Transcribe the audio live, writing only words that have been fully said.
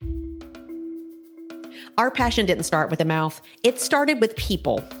Our passion didn't start with the mouth. It started with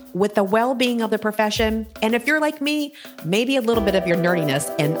people, with the well-being of the profession. And if you're like me, maybe a little bit of your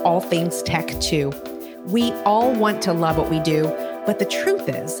nerdiness and all things tech too. We all want to love what we do, but the truth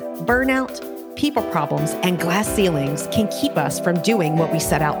is, burnout, people problems, and glass ceilings can keep us from doing what we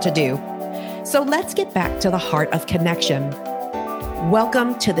set out to do. So let's get back to the heart of connection.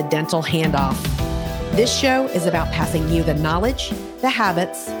 Welcome to the Dental Handoff. This show is about passing you the knowledge, the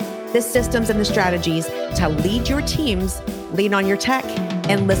habits, the systems, and the strategies to lead your teams, lean on your tech,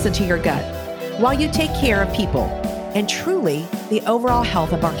 and listen to your gut while you take care of people and truly the overall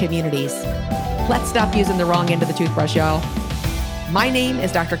health of our communities. Let's stop using the wrong end of the toothbrush, y'all. My name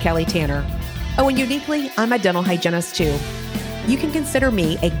is Dr. Kelly Tanner. Oh, and uniquely, I'm a dental hygienist too. You can consider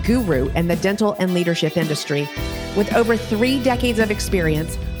me a guru in the dental and leadership industry. With over 3 decades of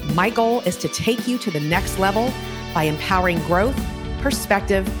experience, my goal is to take you to the next level by empowering growth,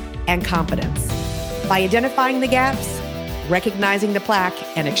 perspective, and confidence. By identifying the gaps, recognizing the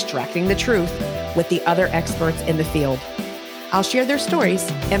plaque, and extracting the truth with the other experts in the field. I'll share their stories,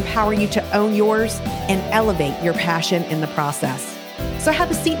 empower you to own yours, and elevate your passion in the process. So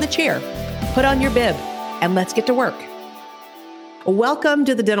have a seat in the chair, put on your bib, and let's get to work. Welcome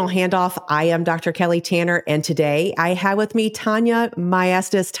to the Dental Handoff. I am Dr. Kelly Tanner, and today I have with me Tanya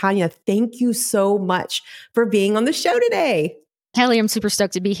Maestas. Tanya, thank you so much for being on the show today. Kelly, I'm super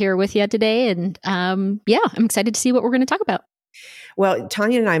stoked to be here with you today. And I'm excited to see what we're going to talk about. Well,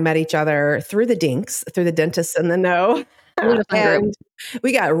 Tanya and I met each other through the dinks, through the dentists in the know. And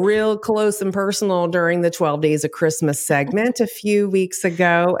we got real close and personal during the 12 Days of Christmas segment a few weeks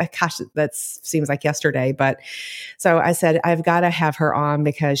ago. Gosh, that seems like yesterday. But so I said, I've got to have her on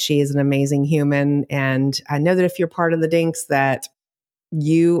because she is an amazing human. And I know that if you're part of the dinks, that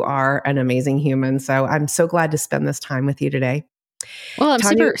you are an amazing human. So I'm so glad to spend this time with you today. Well, I'm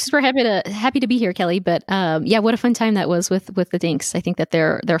Tanya, super happy to be here, Kelly. But what a fun time that was with the Dinks. I think that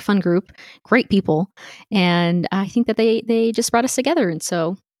they're a fun group, great people, and I think that they just brought us together. And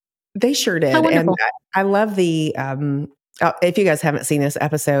so they sure did. And I love the. If you guys haven't seen this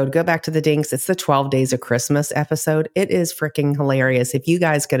episode, go back to the Dinks. It's the 12 Days of Christmas episode. It is freaking hilarious. If you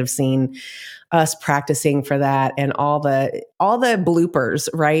guys could have seen us practicing for that and all the bloopers,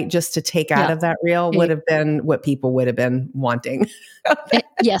 right? Just to take out of that reel would have been what people would have been wanting.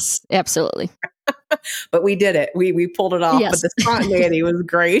 Yes, absolutely. But we did it. We pulled it off. Yes. But the spontaneity was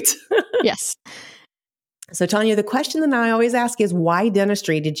great. Yes. So Tanya, the question that I always ask is, why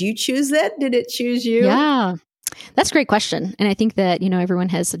dentistry? Did you choose it? Did it choose you? Yeah. That's a great question. And I think that, everyone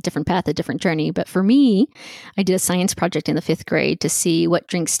has a different path, a different journey. But for me, I did a science project in the 5th grade to see what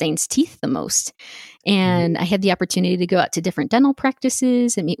drink stains teeth the most. And I had the opportunity to go out to different dental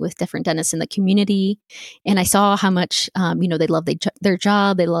practices and meet with different dentists in the community. And I saw how much, they loved their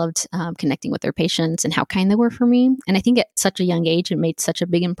job. They loved connecting with their patients and how kind they were for me. And I think at such a young age, it made such a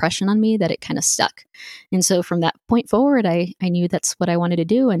big impression on me that it kind of stuck. And so from that point forward, I knew that's what I wanted to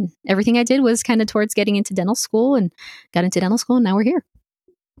do. And everything I did was kind of towards getting into dental school, and got into dental school, and now we're here.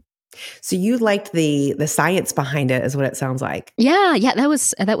 So you liked the science behind it, is what it sounds like. Yeah, that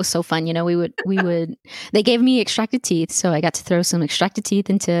was so fun. We would they gave me extracted teeth, so I got to throw some extracted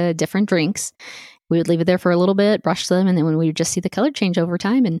teeth into different drinks. We would leave it there for a little bit, brush them, and then we would just see the color change over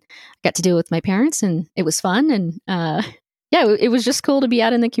time. And I got to do it with my parents, and it was fun. And it was just cool to be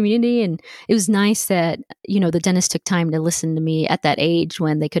out in the community. And it was nice that the dentist took time to listen to me at that age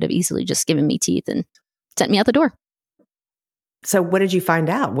when they could have easily just given me teeth and sent me out the door. So what did you find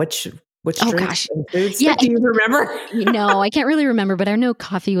out? Which drinks and foods? Yeah, do you remember? No, I can't really remember, but I know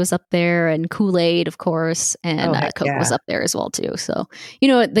coffee was up there, and Kool-Aid, of course, and Coke was up there as well too. So,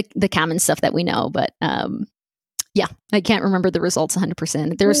 the common stuff that we know, but I can't remember the results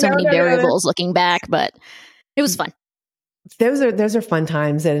 100%. There were so many variables looking back, but it was fun. Those are fun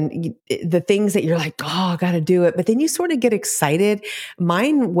times, and the things that you're like, oh, I got to do it. But then you sort of get excited.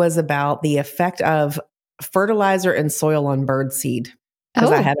 Mine was about the effect of fertilizer and soil on bird seed,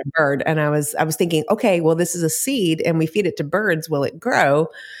 because I had a bird, and I was thinking, okay, well, this is a seed and we feed it to birds. Will it grow?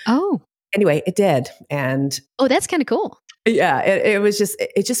 Oh, anyway, it did. And that's kind of cool. Yeah. It's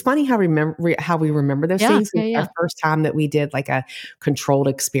just funny how we remember those things. Yeah. Our first time that we did like a controlled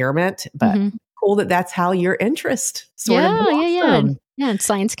experiment, but cool that's how your interest sort of blossomed. Yeah. And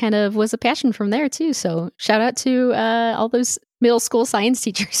science kind of was a passion from there too. So shout out to all those middle school science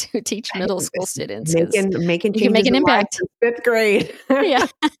teachers who teach middle school students. Making you can make an impact. 5th grade. Yeah.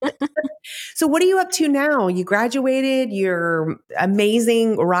 So what are you up to now? You graduated, you're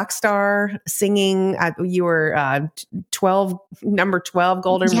amazing rock star singing. You were number 12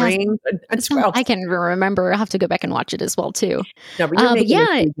 golden Yes. ring. I can't even remember. I'll have to go back and watch it as well too. No, but you're But making a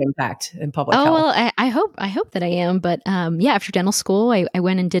yeah, huge impact in public oh health. well, I hope that I am. But yeah, after dental school, I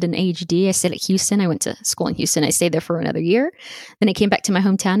went and did an AHD. I stayed at Houston. I went to school in Houston. I stayed there for another year. Then I came back to my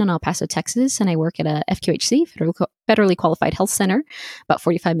hometown in El Paso, Texas, and I work at a FQHC, federally qualified health center, about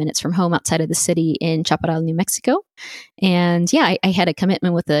 45 minutes from home outside of the city in Chaparral, New Mexico. And yeah, I had a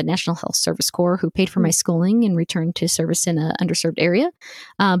commitment with the National Health Service Corps, who paid for my schooling and returned to service in an underserved area.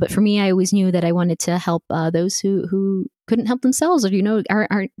 But for me, I always knew that I wanted to help those who couldn't help themselves, or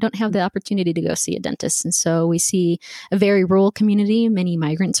don't have the opportunity to go see a dentist. And so we see a very rural community. Many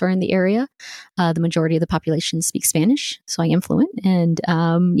migrants are in the area. The majority of the population speaks Spanish, so I am fluent. And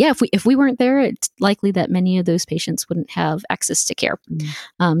yeah, if we weren't there, it's likely that many of those patients wouldn't have access to care.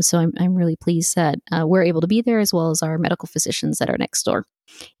 So I'm really pleased that we're able to be there, as well as our medical physicians that are next door.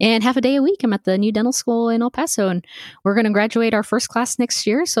 And half a day a week, I'm at the new dental school in El Paso, and we're going to graduate our first class next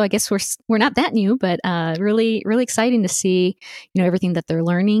year. So I guess we're not that new, but really, really exciting to see, everything that they're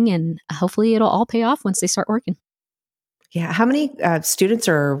learning, and hopefully it'll all pay off once they start working. Yeah. How many students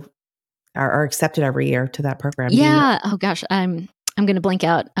are accepted every year to that program? Yeah. Oh gosh, I'm going to blank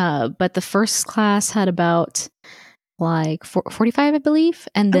out. But the first class had about like 45, I believe.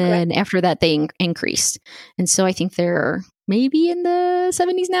 And then after that, they increased. And so I think they're maybe in the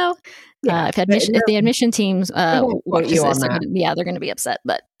 70s now. Yeah, if the admission teams watches this, they're going to be upset.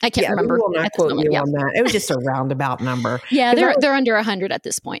 But I can't remember. We will not quote you on that. It was just a roundabout number. Yeah, they're under 100 at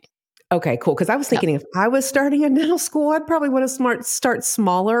this point. Okay, cool. Because I was thinking if I was starting in dental school, I'd probably want to start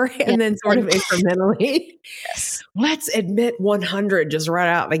smaller and then sort of incrementally. Yes. Let's admit 100 just right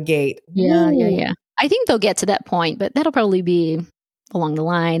out the gate. Yeah. I think they'll get to that point, but that'll probably be along the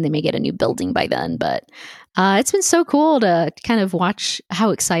line. They may get a new building by then, but it's been so cool to kind of watch how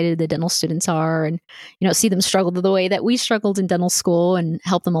excited the dental students are, and see them struggle the way that we struggled in dental school, and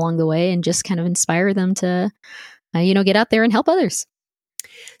help them along the way, and just kind of inspire them to get out there and help others.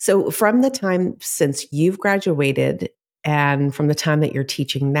 So from the time since you've graduated and from the time that you're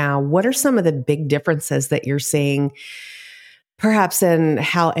teaching now, what are some of the big differences that you're seeing perhaps in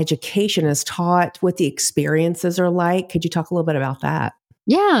how education is taught, what the experiences are like? Could you talk a little bit about that?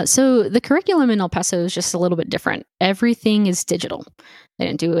 Yeah, so the curriculum in El Paso is just a little bit different. Everything is digital. They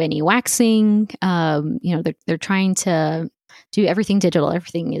don't do any waxing. They're trying to do everything digital.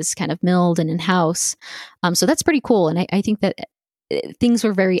 Everything is kind of milled and in-house. So that's pretty cool. And I think that things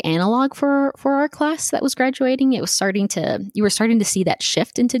were very analog for our class that was graduating. You were starting to see that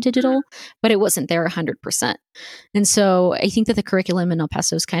shift into digital, but it wasn't there 100%. And so I think that the curriculum in El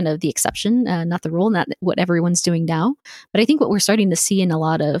Paso is kind of the exception, not the rule, not what everyone's doing now. But I think what we're starting to see in a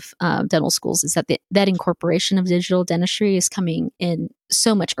lot of dental schools is that that incorporation of digital dentistry is coming in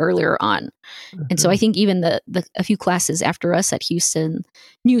so much earlier on. Mm-hmm. And so I think even a few classes after us at Houston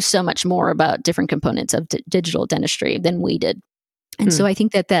knew so much more about different components of digital dentistry than we did. And so I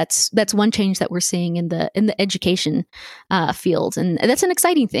think that's one change that we're seeing in the education field, and that's an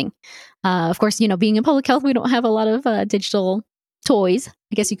exciting thing. Of course, being in public health, we don't have a lot of digital toys,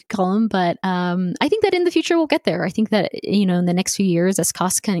 I guess you could call them. But I think that in the future we'll get there. I think that in the next few years, as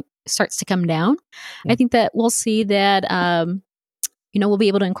costs starts to come down, I think that we'll see that we'll be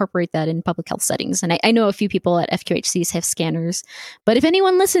able to incorporate that in public health settings. And I know a few people at FQHCs have scanners, but if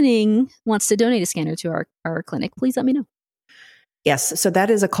anyone listening wants to donate a scanner to our clinic, please let me know. Yes. So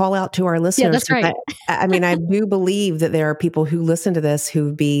that is a call out to our listeners. Yeah, that's right. I do believe that there are people who listen to this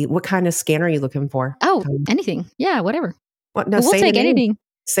what kind of scanner are you looking for? Oh, anything. Yeah, whatever. Well, no, we'll take anything.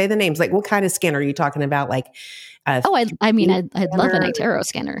 Say the names. Like, what kind of scanner are you talking about? Like, I'd love an iTero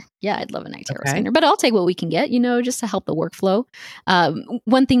scanner. Yeah, I'd love an iTero scanner, but I'll take what we can get, just to help the workflow.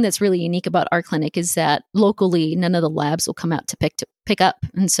 One thing that's really unique about our clinic is that locally, none of the labs will come out to pick up.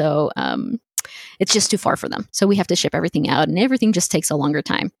 And so, it's just too far for them. So we have to ship everything out, and everything just takes a longer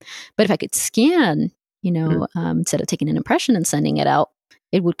time. But if I could scan, instead of taking an impression and sending it out,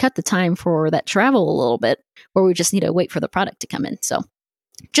 it would cut the time for that travel a little bit, where we just need to wait for the product to come in. So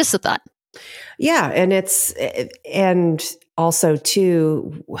just a thought. Yeah. And also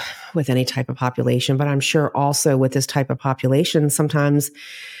too, with any type of population, but I'm sure also with this type of population, sometimes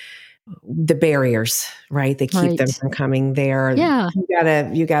the barriers, right? They keep them from coming there. Yeah.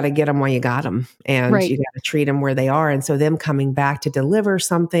 You gotta get them while you got them, and you gotta treat them where they are. And so them coming back to deliver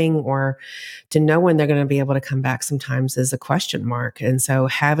something or to know when they're going to be able to come back sometimes is a question mark. And so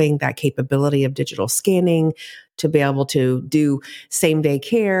having that capability of digital scanning, to be able to do same day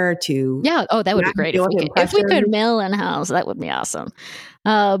care, to Yeah. Oh, that would be not great deal if with if we could impressions. mail in house. That would be awesome.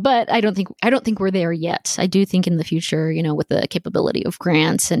 But I don't think we're there yet. I do think in the future, with the capability of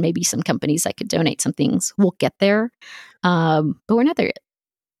grants and maybe some companies that could donate some things, we'll get there. But we're not there yet.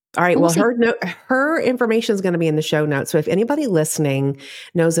 All right. But we'll Well, see. her information is going to be in the show notes. So if anybody listening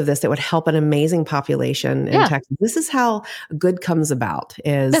knows of this that would help an amazing population in Yeah, Texas, this is how good comes about.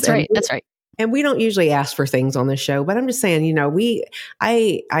 that's right. That's right. And we don't usually ask for things on this show, but I'm just saying,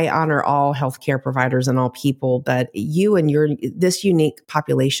 I honor all healthcare providers and all people, but you and this unique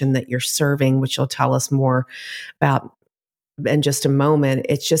population that you're serving, which you'll tell us more about in just a moment.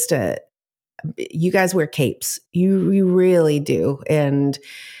 It's just you guys wear capes. You really do. And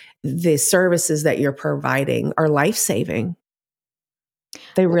the services that you're providing are life-saving.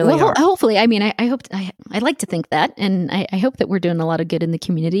 They really Well, are. hopefully. I mean, I hope I'd like to think that, and I hope that we're doing a lot of good in the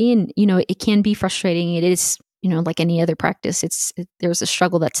community. And it can be frustrating. It is, like any other practice. There's a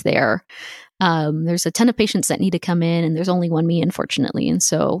struggle that's there. There's a ton of patients that need to come in, and there's only one me, unfortunately. And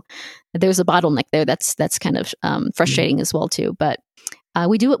so there's a bottleneck there. That's kind of frustrating as well too. But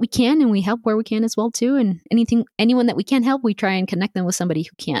we do what we can, and we help where we can as well too. And anyone that we can help, we try and connect them with somebody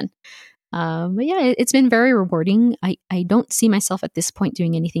who can. But yeah, it's been very rewarding. I don't see myself at this point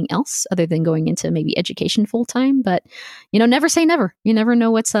doing anything else other than going into maybe education full time. But never say never. You never know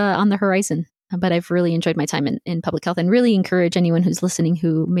what's on the horizon. But I've really enjoyed my time in public health, and really encourage anyone who's listening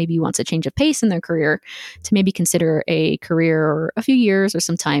who maybe wants a change of pace in their career to maybe consider a career or a few years or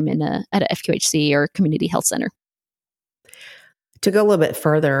some time at a FQHC or community health center. To go a little bit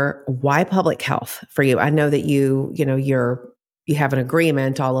further, why public health for you? I know that you have an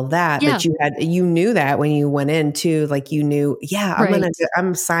agreement, all of that, Yeah, but you knew that when you went into, like, you knew, right.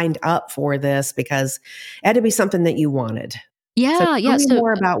 I'm signed up for this because it had to be something that you wanted. So Yeah, tell yeah. me So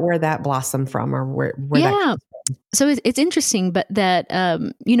more about where that blossomed from, or where that yeah, comes from. so it's interesting, but that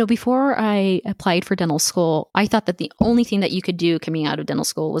before I applied for dental school, I thought that the only thing that you could do coming out of dental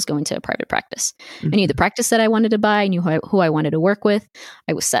school was go into a private practice. I knew the Mhm. practice that I wanted to buy. I knew who I wanted to work with.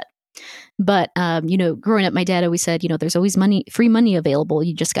 I was set. But growing up, my dad always said, there's always free money available.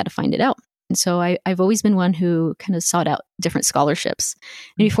 You just got to find it out. And so I've always been one who kind of sought out different scholarships.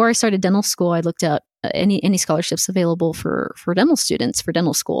 And before I started dental school, I looked at any scholarships available for dental students for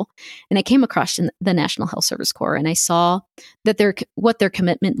dental school, and I came across the National Health Service Corps, and I saw that what their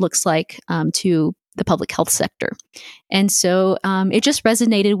commitment looks like to the public health sector. And so it just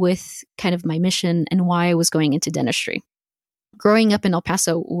resonated with kind of my mission and why I was going into dentistry. Growing up in El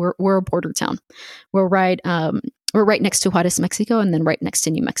Paso, we're a border town. We're right next to Juarez, Mexico, and then right next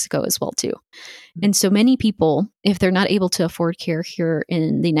to New Mexico as well too. And so many people, if they're not able to afford care here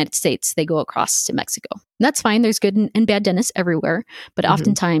in the United States, they go across to Mexico. And that's fine. There's good and bad dentists everywhere, but Mhm.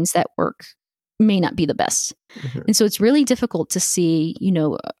 oftentimes that work may not be the best. Mhm. And so it's really difficult to see,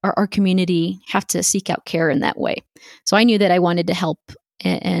 our community have to seek out care in that way. So I knew that I wanted to help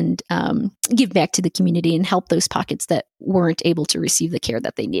and give back to the community and help those pockets that weren't able to receive the care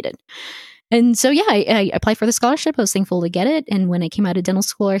that they needed. And so, yeah, I applied for the scholarship. I was thankful to get it. And when I came out of dental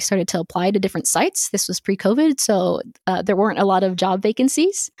school, I started to apply to different sites. This was pre-COVID, so there weren't a lot of job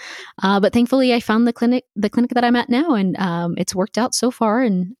vacancies. But thankfully, I found the clinic that I'm at now, and it's worked out so far,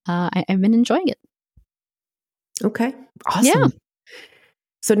 and I've been enjoying it. Okay. Yeah. Awesome.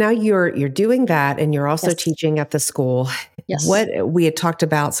 So now you're doing that, and you're also Yes. teaching at the school. Yes. What we had talked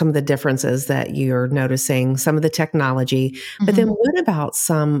about, some of the differences that you're noticing, some of the technology, but Mhm. then what about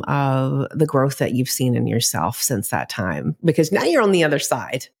some of the growth that you've seen in yourself since that time? Because now you're on the other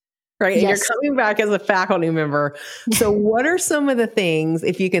side, right? And you're Yes. coming back as a faculty member. So what are some of the things,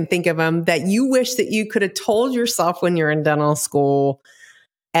 if you can think of them, that you wish that you could have told yourself when you're in dental school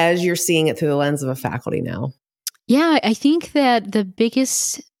as you're seeing it through the lens of a faculty now? Yeah, I think that the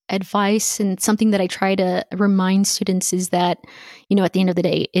biggest advice and something that I try to remind students is that, at the end of the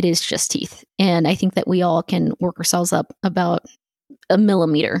day, it is just teeth. And I think that we all can work ourselves up about a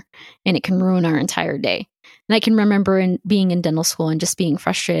millimeter, and it can ruin our entire day. And I can remember being in dental school and just being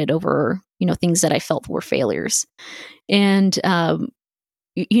frustrated over, things that I felt were failures. And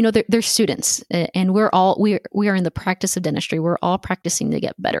they're students, and we are in the practice of dentistry. We're all practicing to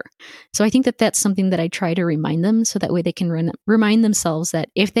get better. So I think that that's something that I try to remind them, so that way they can remind themselves that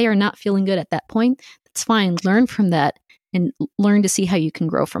if they are not feeling good at that point, that's fine. Learn from that and learn to see how you can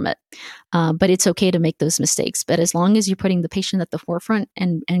grow from it. But it's okay to make those mistakes. But as long as you're putting the patient at the forefront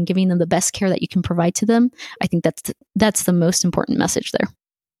and giving them the best care that you can provide to them, I think that's the most important message there.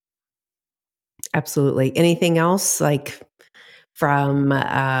 Absolutely. Anything else, like from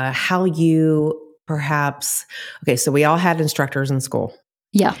how you perhaps, okay, so we all had instructors in school.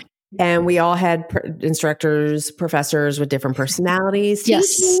 Yeah. And we all had instructors, professors with different personalities,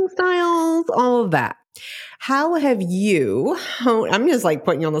 Yes. teaching styles, all of that. How have you, I'm just like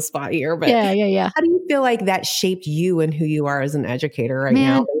putting you on the spot here, but Yeah. how do you feel like that shaped you and who you are as an educator right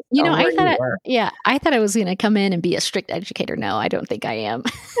now? Man, Based on where you are? I thought I was going to come in and be a strict educator. No, I don't think I am.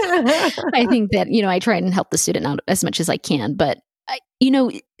 I think that, I try and help the student out as much as I can, but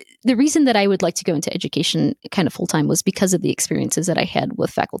the reason that I would like to go into education kind of full time was because of the experiences that I had with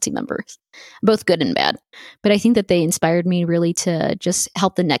faculty members, both good and bad. But I think that they inspired me really to just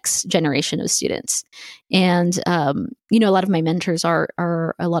help the next generation of students. And, a lot of my mentors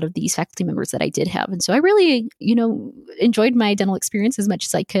are a lot of these faculty members that I did have. And so I really, enjoyed my dental experience as much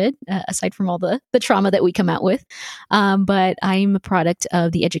as I could, aside from all the trauma that we come out with. But I'm a product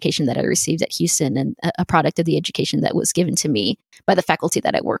of the education that I received at Houston and a product of the education that was given to me by the faculty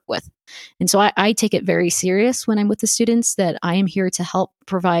that I work with. And so I take it very serious when I'm with the students that I am here to help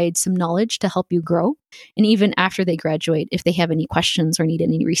provide some knowledge to help you grow. And even after they graduate, if they have any questions or need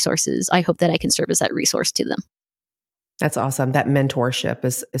any resources, I hope that I can serve as that resource to them. That's awesome. That mentorship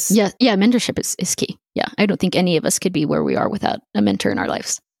is yeah, mentorship is key. Yeah, I don't think any of us could be where we are without a mentor in our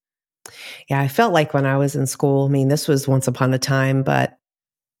lives. Yeah, I felt like when I was in school, I mean, this was once upon a time, but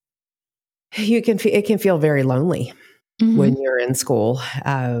it can feel very lonely. Mm-hmm. When you're in school,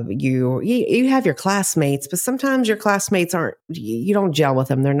 you have your classmates, but sometimes your classmates you don't gel with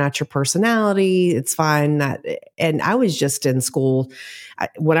them. They're not your personality. It's fine. And I was just in school.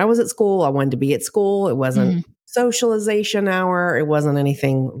 When I was at school, I wanted to be at school. It wasn't socialization hour. It wasn't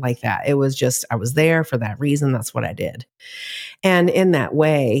anything like that. It was just, I was there for that reason. That's what I did. And in that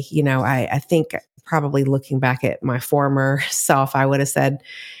way, I think probably looking back at my former self, I would have said,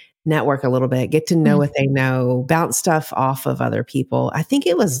 network a little bit, get to know what they know, bounce stuff off of other people. I think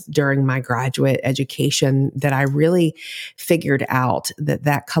it was during my graduate education that I really figured out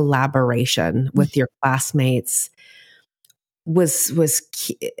that collaboration with your classmates was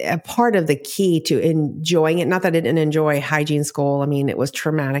a part of the key to enjoying it. Not that I didn't enjoy hygiene school. I mean, it was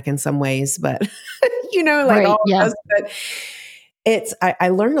traumatic in some ways, but right, all of us, but I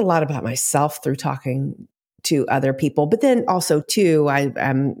learned a lot about myself through talking to other people. But then also too,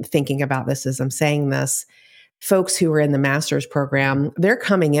 I'm thinking about this as I'm saying this, folks who are in the master's program, they're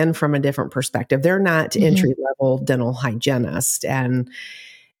coming in from a different perspective. They're not entry level dental hygienists. And,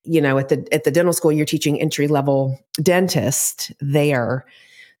 at the dental school, you're teaching entry level dentist there.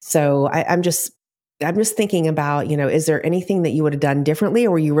 So I'm just thinking about, is there anything that you would have done differently, or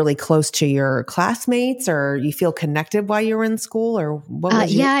were you really close to your classmates, or you feel connected while you were in school, or what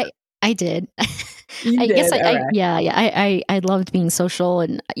was I did. I guess I loved being social,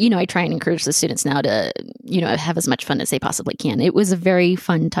 and I try and encourage the students now to have as much fun as they possibly can. It was a very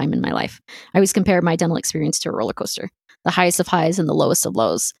fun time in my life. I always compare my dental experience to a roller coaster, the highest of highs and the lowest of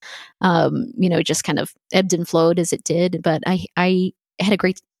lows. It just kind of ebbed and flowed as it did. But I had a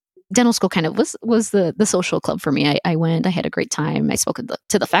great dental school. Kind of was the social club for me. I went. I had a great time. I spoke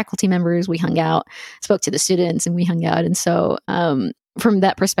to the faculty members. We hung out. Spoke to the students, and we hung out. And so. From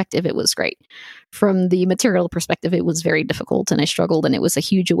that perspective, it was great. From the material perspective, it was very difficult and I struggled, and it was a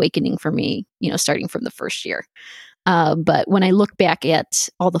huge awakening for me, starting from the first year. But when I look back at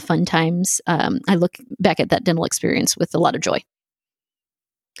all the fun times, I look back at that dental experience with a lot of joy.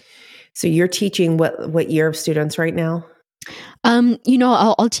 So you're teaching what year of students right now?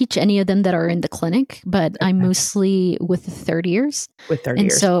 I'll teach any of them that are in the clinic, but I'm mostly with the third years. With third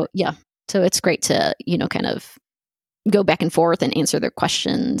years. So, so it's great to, kind of go back and forth and answer their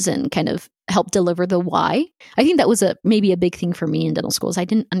questions and kind of help deliver the why. I think that was maybe a big thing for me in dental school is I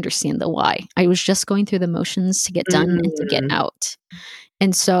didn't understand the why. I was just going through the motions to get done and to get out.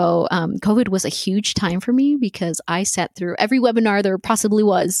 And so COVID was a huge time for me because I sat through every webinar there possibly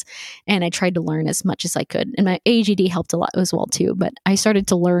was, and I tried to learn as much as I could. And my AGD helped a lot as well too, but I started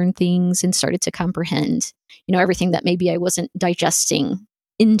to learn things and started to comprehend, everything that maybe I wasn't digesting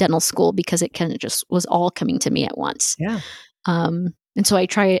in dental school because it kind of just was all coming to me at once. Yeah. And so I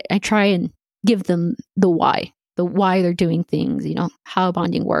try and give them the why they're doing things, how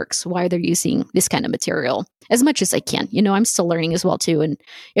bonding works, why they're using this kind of material as much as I can. I'm still learning as well too. And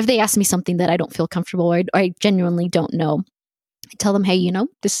if they ask me something that I don't feel comfortable or I genuinely don't know, I tell them, hey,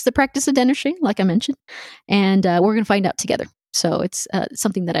 this is the practice of dentistry, like I mentioned, and we're going to find out together. So it's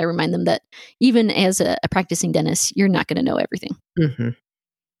something that I remind them that even as a practicing dentist, you're not going to know everything. Mm-hmm.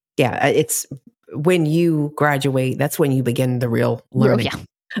 Yeah, it's when you graduate, that's when you begin the real learning.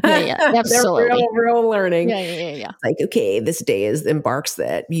 Yeah, absolutely. The real learning. Yeah. Like, okay, this day embarks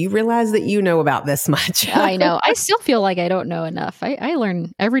that you realize that you know about this much. I know. I still feel like I don't know enough. I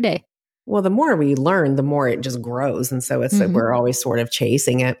learn every day. Well, the more we learn, the more it just grows. And so we're always sort of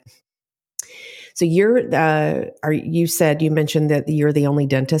chasing it. So you mentioned that you're the only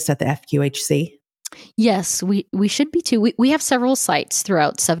dentist at the FQHC? Yes, we should be two. We have several sites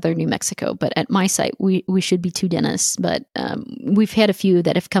throughout southern New Mexico, but at my site, we should be two dentists. But we've had a few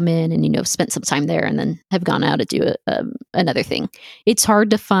that have come in and spent some time there and then have gone out to do another thing. It's hard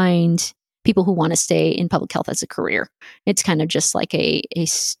to find people who want to stay in public health as a career. It's kind of just like a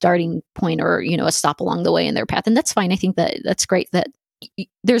starting point or a stop along the way in their path, and that's fine. I think that's great that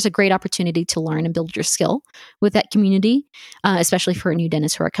there's a great opportunity to learn and build your skill with that community, especially for new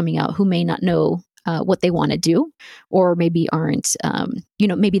dentists who are coming out who may not know what they want to do, or maybe aren't,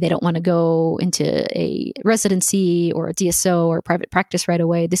 maybe they don't want to go into a residency or a DSO or private practice right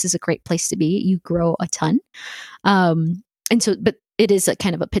away. This is a great place to be. You grow a ton. But it is a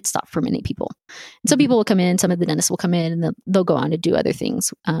kind of a pit stop for many people. And so people will come in, some of the dentists will come in and they'll go on to do other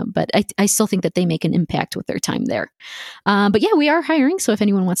things. But I still think that they make an impact with their time there. But yeah, we are hiring. So if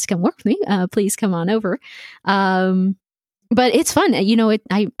anyone wants to come work with me, please come on over. But it's fun.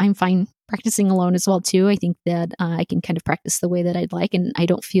 I'm fine practicing alone as well too. I think that I can kind of practice the way that I'd like, and I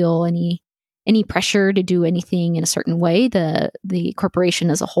don't feel any pressure to do anything in a certain way. The corporation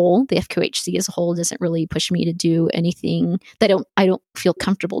as a whole, the FQHC as a whole, doesn't really push me to do anything that I don't feel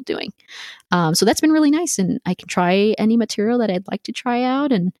comfortable doing. So that's been really nice, and I can try any material that I'd like to try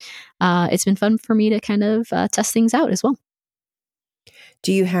out, and it's been fun for me to kind of test things out as well.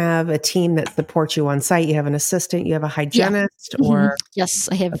 Do you have a team that supports you on site? You have an assistant, you have a hygienist, or? Yes,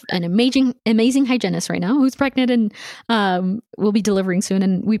 I have an amazing hygienist right now who's pregnant and will be delivering soon.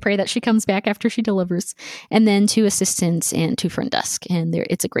 And we pray that she comes back after she delivers. And then 2 assistants and 2 front desk. And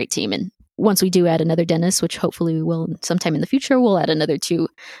it's a great team. And once we do add another dentist, which hopefully we will sometime in the future, we'll add another 2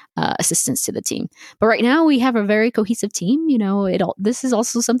 assistants to the team. But right now we have a very cohesive team. This is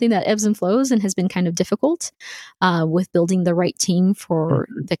also something that ebbs and flows and has been kind of difficult with building the right team for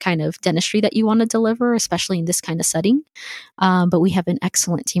the kind of dentistry that you want to deliver, especially in this kind of setting. But we have an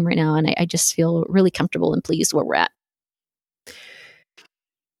excellent team right now, and I just feel really comfortable and pleased where we're at.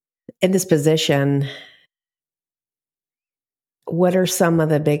 In this position, what are some of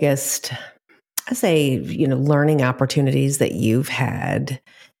the biggest, learning opportunities that you've had?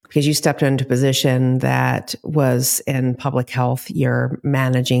 Because you stepped into a position that was in public health, you're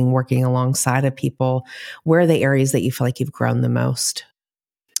managing, working alongside of people. Where are the areas that you feel like you've grown the most?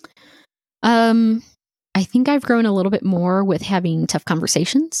 I think I've grown a little bit more with having tough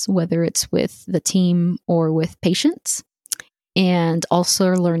conversations, whether it's with the team or with patients, and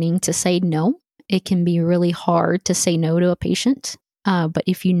also learning to say no. It can be really hard to say no to a patient. But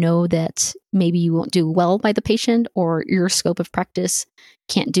if you know that maybe you won't do well by the patient or your scope of practice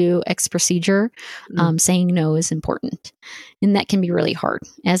can't do X procedure, saying no is important. And that can be really hard.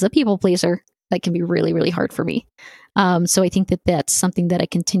 As a people pleaser, that can be really, really hard for me. So I think that that's something that I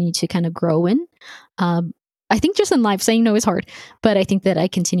continue to kind of grow in. I think just in life, saying no is hard, but I think that I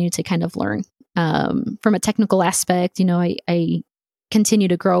continue to kind of learn. From a technical aspect, I continue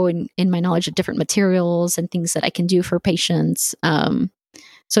to grow in my knowledge of different materials and things that I can do for patients.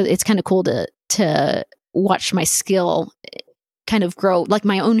 So it's kind of cool to watch my skill kind of grow, like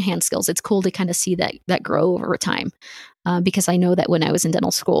my own hand skills. It's cool to kind of see that grow over time, because I know that when I was in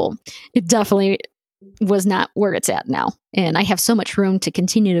dental school, it definitely was not where it's at now. And I have so much room to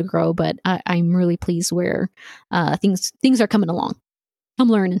continue to grow, but I'm really pleased where things are coming along. I'm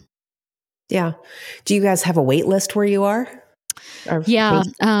learning. Yeah. Do you guys have a wait list where you are? Yeah.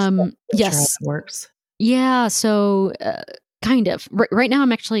 Yes. Works. Yeah. So, kind of. Right now,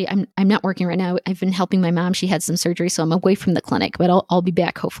 I'm not working right now. I've been helping my mom. She had some surgery, so I'm away from the clinic. But I'll be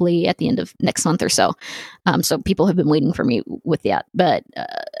back hopefully at the end of next month or so. So people have been waiting for me with that. But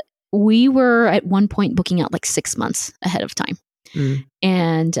we were at one point booking out like 6 months ahead of time.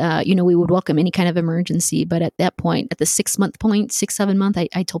 And, we would welcome any kind of emergency. But at that point, at the 6-month point, 7 month,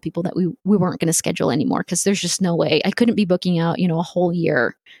 I told people that we weren't going to schedule anymore because there's just no way. I couldn't be booking out, a whole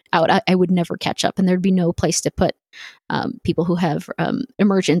year out. I would never catch up, and there'd be no place to put people who have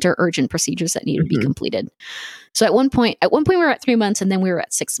emergent or urgent procedures that need to be completed. So at one point we were at 3 months, and then we were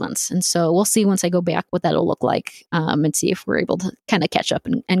at 6 months. And so we'll see once I go back what that'll look like, and see if we're able to kind of catch up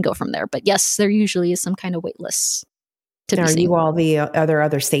and go from there. But yes, there usually is some kind of wait list. Now, are you all the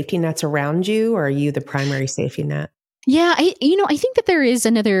other safety nets around you, or are you the primary safety net? Yeah, I think that there is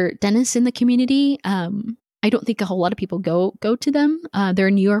another dentist in the community. I don't think a whole lot of people go to them. They're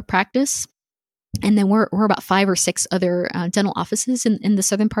a newer practice. And then we're about 5 or 6 other dental offices in the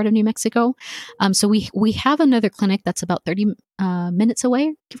southern part of New Mexico. So we have another clinic that's about 30 minutes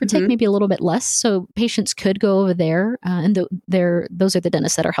away, give or take, maybe a little bit less. So patients could go over there, and those are the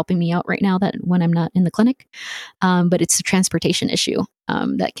dentists that are helping me out right now. That when I'm not in the clinic, but it's a transportation issue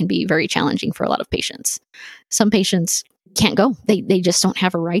that can be very challenging for a lot of patients. Some patients can't go; they just don't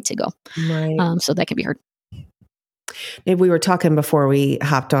have a right to go. Right. So that can be hard. We were talking before we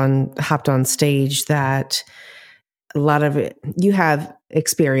hopped on stage that a lot of it, you have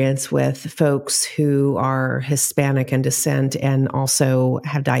experience with folks who are Hispanic in descent and also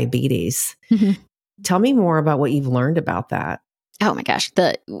have diabetes. Mm-hmm. Tell me more about what you've learned about that. Oh my gosh,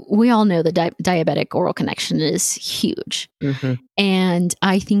 we all know the diabetic oral connection is huge. Mm-hmm. And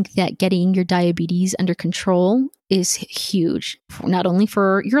I think that getting your diabetes under control is huge, not only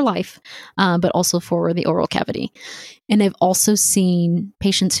for your life, but also for the oral cavity. And I've also seen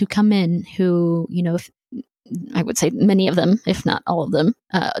patients who come in who, I would say many of them, if not all of them,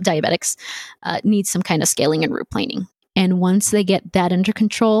 diabetics, need some kind of scaling and root planing. And once they get that under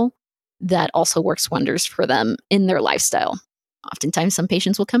control, that also works wonders for them in their lifestyle. Oftentimes, some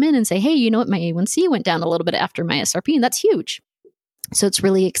patients will come in and say, hey, you know what, my A1C went down a little bit after my SRP, and that's huge. So it's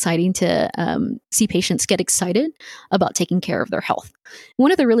really exciting to see patients get excited about taking care of their health.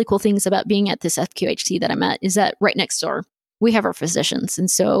 One of the really cool things about being at this FQHC that I'm at is that right next door, we have our physicians.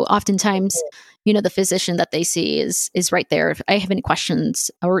 And so oftentimes, the physician that they see is right there. If I have any questions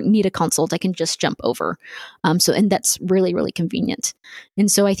or need a consult, I can just jump over. And that's really, really convenient.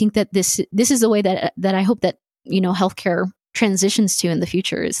 And so I think that this is the way that I hope that, healthcare transitions to in the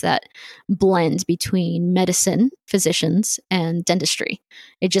future, is that blend between medicine, physicians, and dentistry.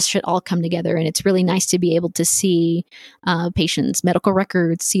 It just should all come together. And it's really nice to be able to see patients' medical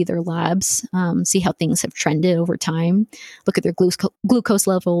records, see their labs, see how things have trended over time, look at their glucose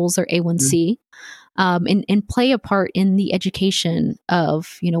levels or A1C, and play a part in the education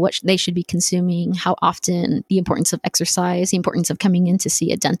of, what they should be consuming, how often, the importance of exercise, the importance of coming in to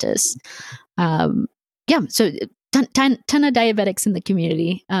see a dentist. So ton of diabetics in the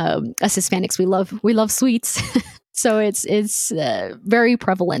community. Us Hispanics, we love sweets, so it's very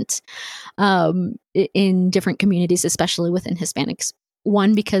prevalent in different communities, especially within Hispanics.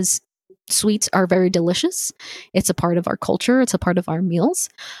 One, because sweets are very delicious. It's a part of our culture. It's a part of our meals.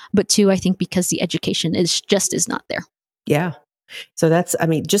 But two, I think because the education is not there. Yeah. So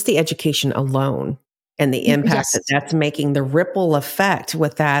just the education alone and the impact that's making, the ripple effect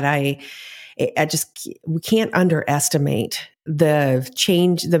with that. We can't underestimate the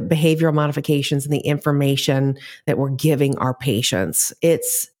change, the behavioral modifications and the information that we're giving our patients.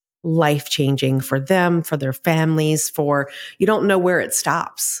 It's life-changing for them, for their families, you don't know where it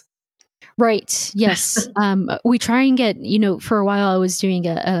stops. Right. Yes. We try and get, for a while I was doing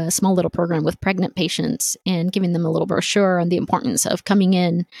a small little program with pregnant patients and giving them a little brochure on the importance of coming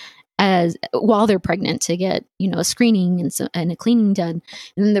in while they're pregnant to get, a screening and a cleaning done,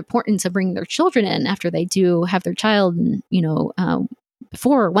 and then the importance of bringing their children in after they do have their child, and,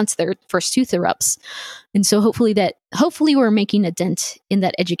 once their first tooth erupts. And so hopefully we're making a dent in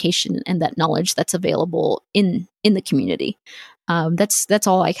that education and that knowledge that's available in the community. That's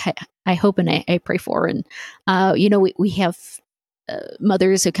all I hope and I pray for. And, we have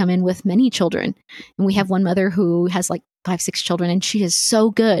mothers who come in with many children, and we have one mother who has like 5-6 children, and she is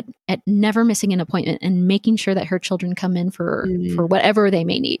so good at never missing an appointment and making sure that her children come in for whatever they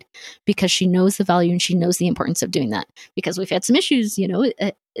may need, because she knows the value and she knows the importance of doing that. Because we've had some issues,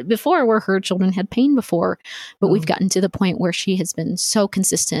 before, where her children had pain before, but we've gotten to the point where she has been so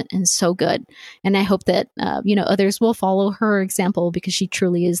consistent and so good. And I hope that, others will follow her example, because she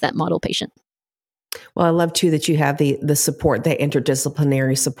truly is that model patient. Well, I love too that you have the support, the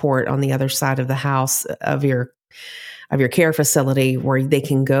interdisciplinary support on the other side of the house of your care facility, where they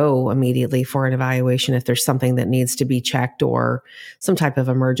can go immediately for an evaluation if there's something that needs to be checked or some type of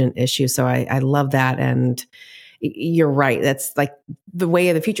emergent issue. So I love that. And you're right. That's like the way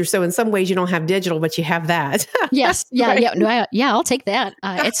of the future. So in some ways you don't have digital, but you have that. Yes. Yeah. Right. Yeah. No, I'll take that.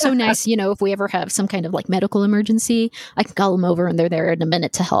 It's so nice. If we ever have some kind of like medical emergency, I can call them over and they're there in a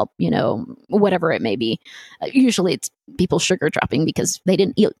minute to help, whatever it may be. Usually it's people sugar dropping because they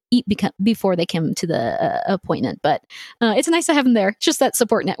didn't eat before they came to the appointment. But it's nice to have them there. It's just that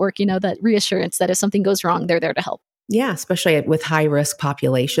support network, that reassurance that if something goes wrong, they're there to help. Yeah, especially with high-risk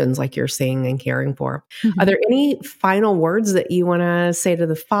populations like you're seeing and caring for. Mm-hmm. Are there any final words that you want to say to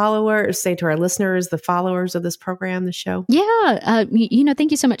the followers, say to our listeners, the followers of this program, the show? Yeah.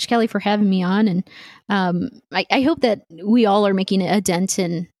 Thank you so much, Kelly, for having me on. And I hope that we all are making a dent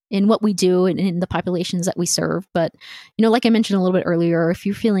in in what we do and in the populations that we serve. But, like I mentioned a little bit earlier, if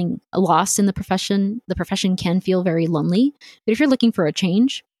you're feeling lost in the profession can feel very lonely. But if you're looking for a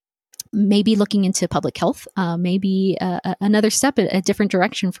change, maybe looking into public health, maybe another step, a different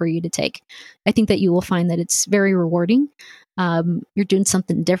direction for you to take. I think that you will find that it's very rewarding. You're doing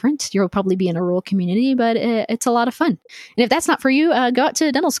something different. You'll probably be in a rural community, but it's a lot of fun. And if that's not for you, go out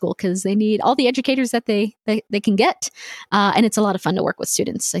to dental school because they need all the educators that they can get. And it's a lot of fun to work with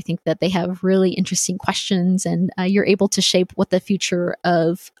students. I think that they have really interesting questions, and you're able to shape what the future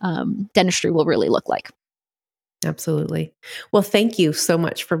of dentistry will really look like. Absolutely. Well, thank you so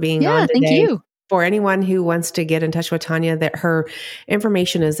much for being on today. Thank you. For anyone who wants to get in touch with Tanya, that her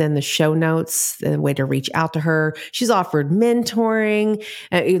information is in the show notes, the way to reach out to her. She's offered mentoring,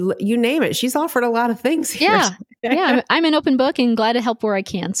 you name it. She's offered a lot of things here. Yeah. I'm an open book and glad to help where I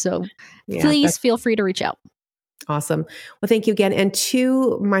can. So please feel free to reach out. Awesome. Well, thank you again. And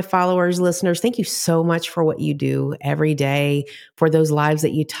to my followers, listeners, thank you so much for what you do every day, for those lives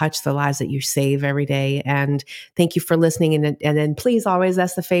that you touch, the lives that you save every day. And thank you for listening. And then please always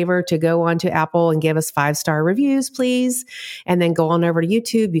ask the favor to go on to Apple and give us 5-star reviews, please. And then go on over to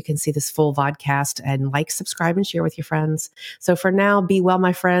YouTube. You can see this full vodcast and subscribe, and share with your friends. So for now, be well,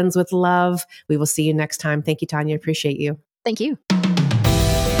 my friends, with love. We will see you next time. Thank you, Tanya. Appreciate you. Thank you.